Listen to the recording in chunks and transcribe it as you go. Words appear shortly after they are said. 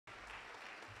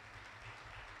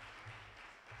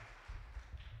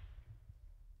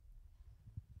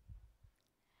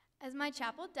As my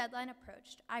chapel deadline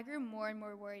approached, I grew more and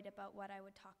more worried about what I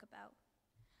would talk about.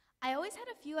 I always had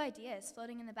a few ideas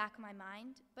floating in the back of my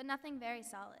mind, but nothing very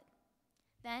solid.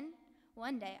 Then,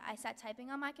 one day, I sat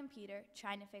typing on my computer,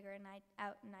 trying to figure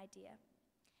out an idea.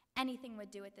 Anything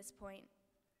would do at this point.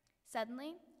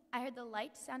 Suddenly, I heard the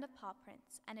light sound of paw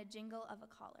prints and a jingle of a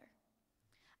collar.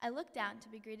 I looked down to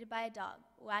be greeted by a dog,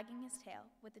 wagging his tail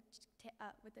with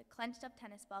a clenched-up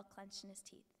tennis ball clenched in his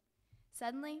teeth.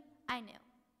 Suddenly, I knew.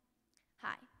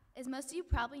 Hi, as most of you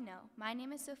probably know, my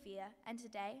name is Sophia, and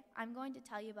today I'm going to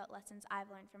tell you about lessons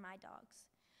I've learned from my dogs.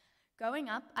 Growing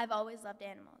up, I've always loved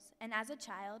animals, and as a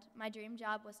child, my dream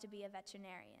job was to be a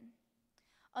veterinarian.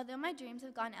 Although my dreams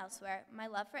have gone elsewhere, my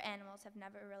love for animals have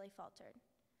never really faltered.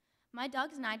 My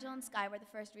dogs Nigel and Sky were the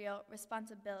first real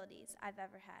responsibilities I've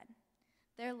ever had.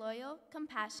 They're loyal,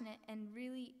 compassionate, and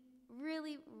really,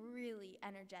 really, really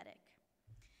energetic.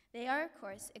 They are, of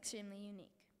course, extremely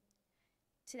unique.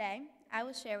 Today, I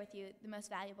will share with you the most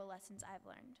valuable lessons I've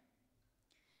learned.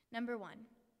 Number 1,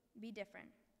 be different.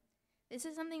 This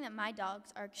is something that my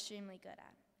dogs are extremely good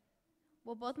at.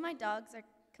 While both my dogs are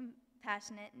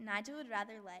compassionate, Nigel would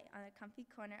rather lay on a comfy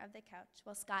corner of the couch,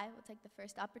 while Sky will take the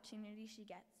first opportunity she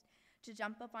gets to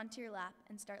jump up onto your lap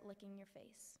and start licking your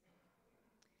face.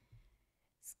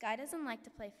 Sky doesn't like to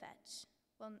play fetch.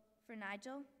 Well, for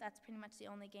Nigel, that's pretty much the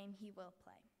only game he will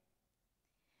play.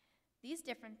 These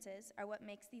differences are what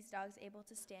makes these dogs able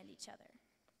to stand each other.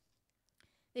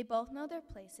 They both know their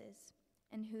places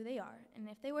and who they are, and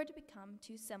if they were to become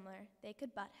too similar, they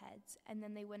could butt heads, and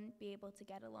then they wouldn't be able to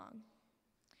get along.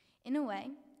 In a way,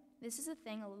 this is a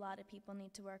thing a lot of people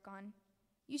need to work on.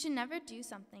 You should never do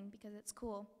something because it's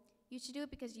cool. You should do it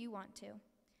because you want to.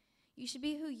 You should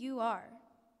be who you are.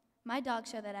 My dogs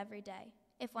show that every day.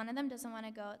 If one of them doesn't want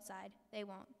to go outside, they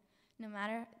won't, no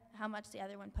matter how much the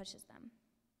other one pushes them.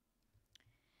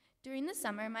 During the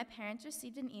summer, my parents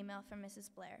received an email from Mrs.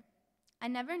 Blair. I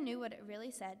never knew what it really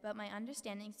said, but my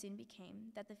understanding soon became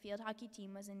that the field hockey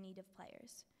team was in need of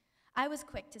players. I was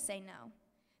quick to say no.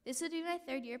 This would be my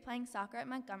 3rd year playing soccer at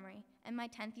Montgomery and my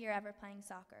 10th year ever playing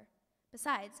soccer.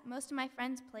 Besides, most of my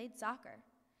friends played soccer.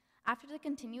 After the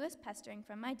continuous pestering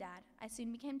from my dad, I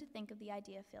soon began to think of the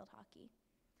idea of field hockey.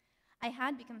 I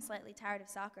had become slightly tired of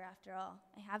soccer after all.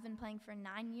 I have been playing for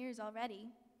 9 years already.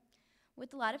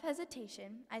 With a lot of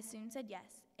hesitation, I soon said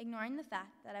yes, ignoring the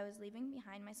fact that I was leaving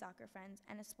behind my soccer friends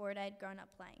and a sport I had grown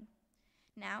up playing.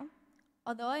 Now,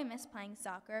 although I miss playing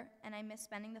soccer and I miss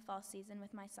spending the fall season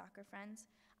with my soccer friends,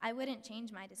 I wouldn't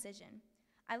change my decision.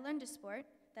 I learned a sport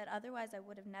that otherwise I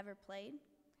would have never played,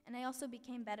 and I also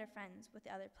became better friends with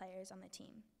the other players on the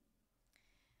team.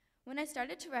 When I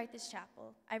started to write this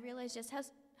chapel, I realized just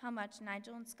how much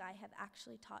Nigel and Sky have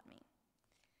actually taught me.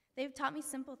 They've taught me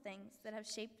simple things that have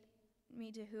shaped me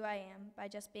to who I am by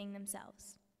just being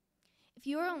themselves. If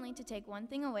you are only to take one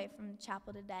thing away from the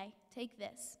chapel today, take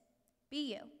this: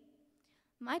 be you.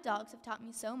 My dogs have taught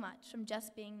me so much from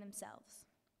just being themselves.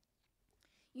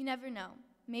 You never know,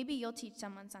 maybe you'll teach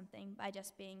someone something by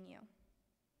just being you.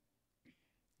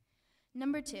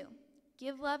 Number 2,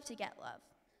 give love to get love.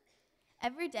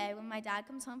 Every day when my dad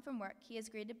comes home from work, he is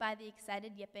greeted by the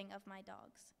excited yipping of my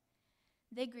dogs.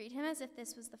 They greet him as if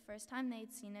this was the first time they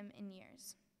had seen him in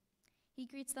years. He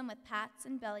greets them with pats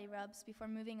and belly rubs before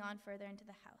moving on further into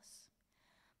the house.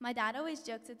 My dad always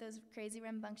jokes that those crazy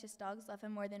rambunctious dogs love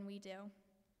him more than we do.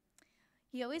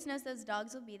 He always knows those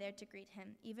dogs will be there to greet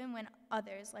him, even when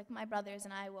others, like my brothers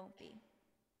and I, won't be.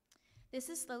 This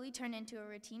has slowly turned into a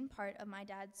routine part of my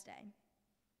dad's day.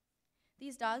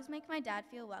 These dogs make my dad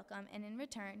feel welcome, and in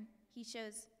return, he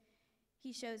shows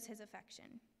his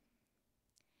affection.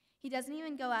 He doesn't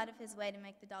even go out of his way to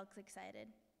make the dogs excited.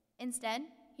 Instead,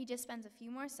 he just spends a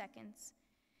few more seconds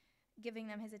giving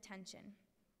them his attention.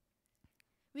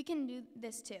 We can do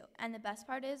this too, and the best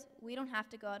part is we don't have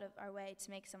to go out of our way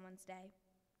to make someone's day.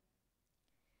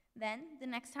 Then, the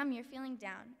next time you're feeling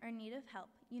down or in need of help,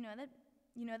 you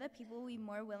know that people will be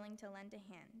more willing to lend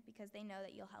a hand because they know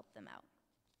that you'll help them out.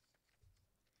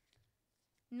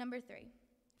 Number 3,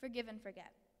 forgive and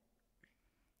forget.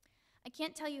 I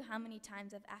can't tell you how many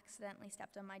times I've accidentally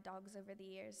stepped on my dogs over the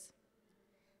years.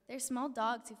 They're small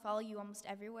dogs who follow you almost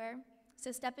everywhere,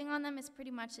 so stepping on them is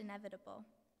pretty much inevitable.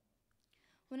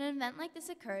 When an event like this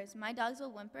occurs, my dogs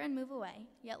will whimper and move away,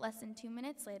 yet less than 2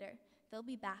 minutes later, they'll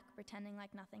be back pretending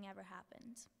like nothing ever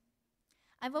happened.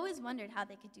 I've always wondered how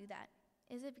they could do that.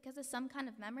 Is it because of some kind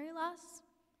of memory loss?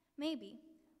 Maybe,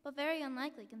 but very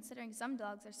unlikely considering some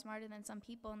dogs are smarter than some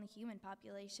people in the human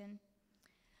population.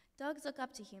 Dogs look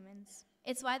up to humans.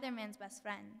 It's why they're man's best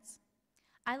friends.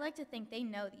 I like to think they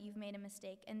know that you've made a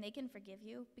mistake and they can forgive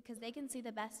you because they can see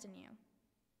the best in you.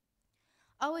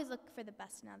 Always look for the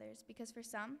best in others, because for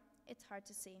some, it's hard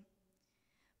to see.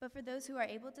 But for those who are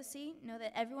able to see, know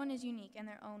that everyone is unique in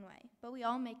their own way, but we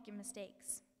all make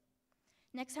mistakes.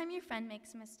 Next time your friend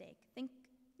makes a mistake, think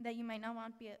that you might not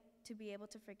want to be able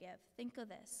to forgive. Think of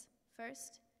this.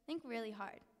 First, think really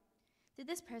hard. Did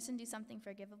this person do something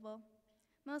forgivable?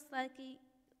 Most likely,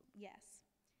 yes.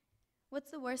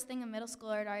 What's the worst thing a middle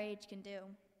schooler at our age can do?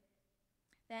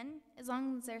 Then, as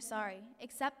long as they're sorry,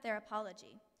 accept their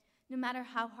apology, no matter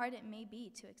how hard it may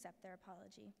be to accept their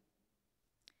apology.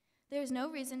 There is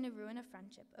no reason to ruin a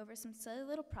friendship over some silly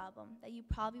little problem that you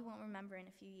probably won't remember in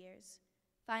a few years.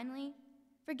 Finally,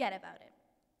 forget about it.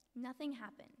 Nothing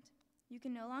happened. You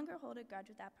can no longer hold a grudge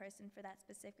with that person for that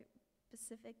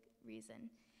specific reason.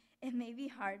 It may be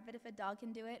hard, but if a dog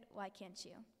can do it, why can't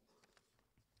you?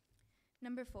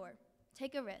 Number 4,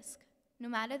 take a risk. No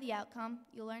matter the outcome,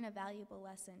 you'll learn a valuable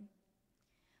lesson.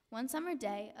 One summer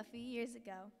day, a few years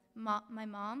ago, my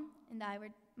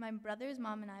brother's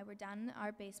mom and I were down in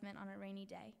our basement on a rainy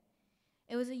day.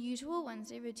 It was a usual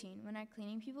Wednesday routine when our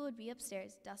cleaning people would be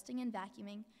upstairs, dusting and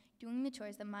vacuuming, doing the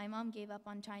chores that my mom gave up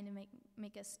on trying to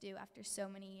make us do after so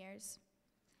many years.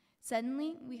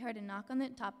 Suddenly, we heard a knock on the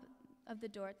top of the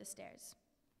door at the stairs.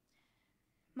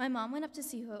 My mom went up to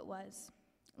see who it was.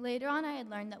 Later on, I had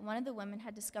learned that one of the women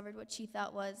had discovered what she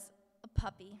thought was a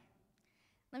puppy.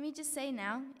 Let me just say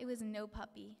now, it was no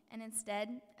puppy, and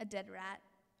instead, a dead rat.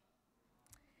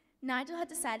 Nigel had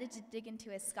decided to dig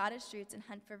into his Scottish roots and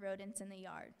hunt for rodents in the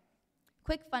yard.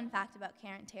 Quick fun fact about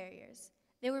Cairn Terriers.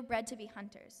 They were bred to be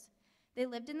hunters. They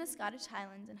lived in the Scottish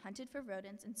Highlands and hunted for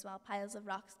rodents in small piles of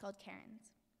rocks called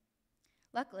cairns.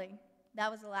 Luckily, that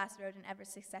was the last rodent ever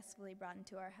successfully brought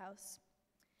into our house.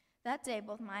 That day,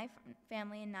 both my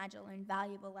family and Nigel learned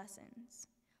valuable lessons.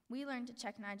 We learned to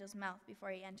check Nigel's mouth before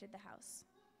he entered the house.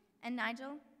 And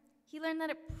Nigel, he learned that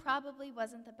it probably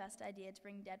wasn't the best idea to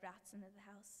bring dead rats into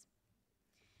the house.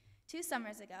 2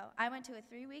 summers ago, I went to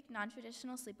a 3-week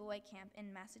non-traditional sleepaway camp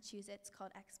in Massachusetts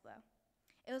called Explo.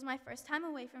 It was my first time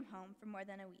away from home for more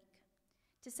than a week.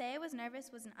 To say I was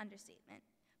nervous was an understatement,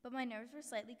 but my nerves were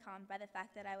slightly calmed by the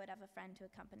fact that I would have a friend to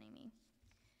accompany me.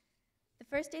 The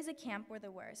first days at camp were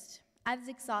the worst. I was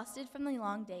exhausted from the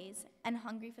long days and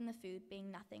hungry from the food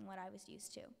being nothing what I was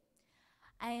used to.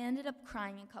 I ended up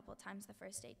crying a couple times the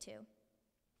first day too.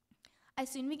 I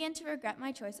soon began to regret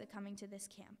my choice of coming to this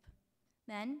camp.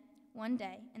 Then, one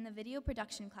day, in the video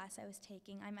production class I was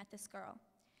taking, I met this girl.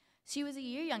 She was a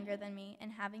year younger than me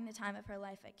and having the time of her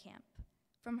life at camp.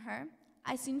 From her,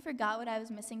 I soon forgot what I was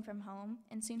missing from home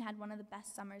and soon had one of the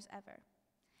best summers ever.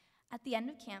 At the end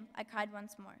of camp, I cried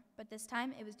once more, but this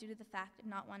time it was due to the fact of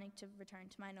not wanting to return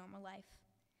to my normal life.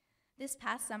 This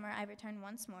past summer, I returned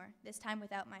once more, this time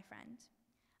without my friend.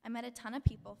 I met a ton of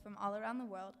people from all around the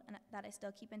world and that I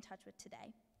still keep in touch with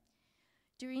today.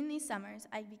 During these summers,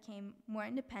 I became more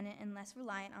independent and less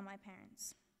reliant on my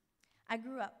parents. I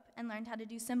grew up and learned how to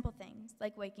do simple things,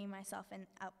 like waking myself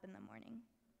up in the morning.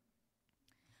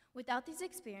 Without these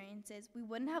experiences, we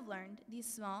wouldn't have learned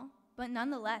these small, but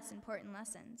nonetheless important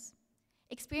lessons.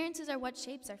 Experiences are what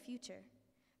shapes our future.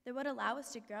 They're what allow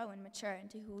us to grow and mature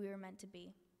into who we were meant to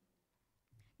be.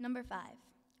 Number 5,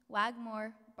 wag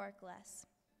more, bark less.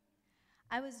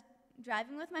 I was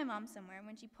driving with my mom somewhere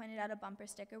when she pointed out a bumper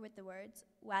sticker with the words,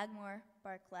 wag more,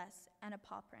 bark less, and a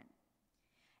paw print.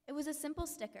 It was a simple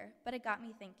sticker, but it got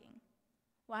me thinking.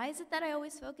 Why is it that I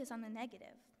always focus on the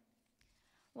negative?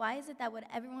 Why is it that what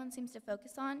everyone seems to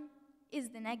focus on is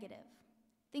the negative?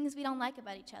 Things we don't like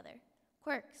about each other,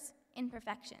 quirks,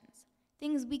 imperfections,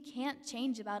 things we can't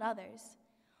change about others.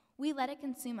 We let it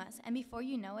consume us, and before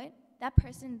you know it, that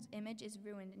person's image is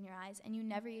ruined in your eyes, and you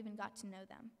never even got to know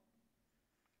them.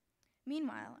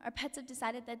 Meanwhile, our pets have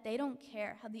decided that they don't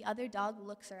care how the other dog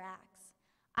looks or acts.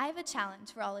 I have a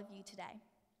challenge for all of you today.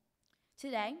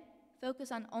 Today,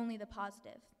 focus on only the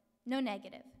positive, no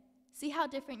negative. See how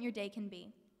different your day can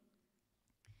be.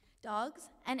 Dogs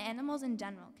and animals in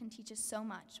general can teach us so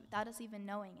much without us even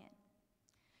knowing it.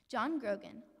 John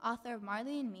Grogan, author of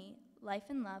Marley and Me, Life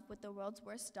and Love with the World's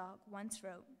Worst Dog, once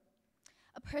wrote,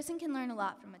 "A person can learn a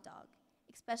lot from a dog,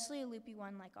 especially a loopy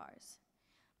one like ours.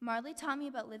 Marley taught me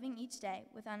about living each day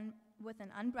with an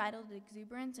unbridled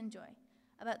exuberance and joy,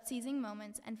 about seizing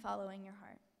moments and following your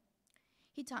heart.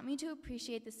 He taught me to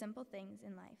appreciate the simple things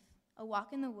in life, a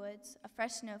walk in the woods, a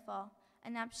fresh snowfall, a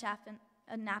nap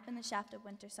in the shaft of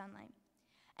winter sunlight.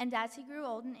 And as he grew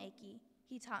old and achy,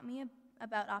 he taught me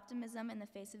about optimism in the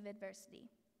face of adversity.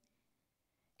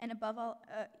 And above all,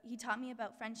 he taught me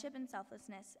about friendship and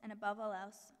selflessness, and above all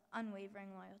else,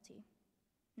 unwavering loyalty."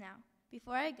 Now,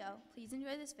 before I go, please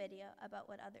enjoy this video about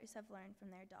what others have learned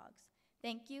from their dogs.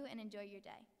 Thank you and enjoy your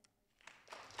day.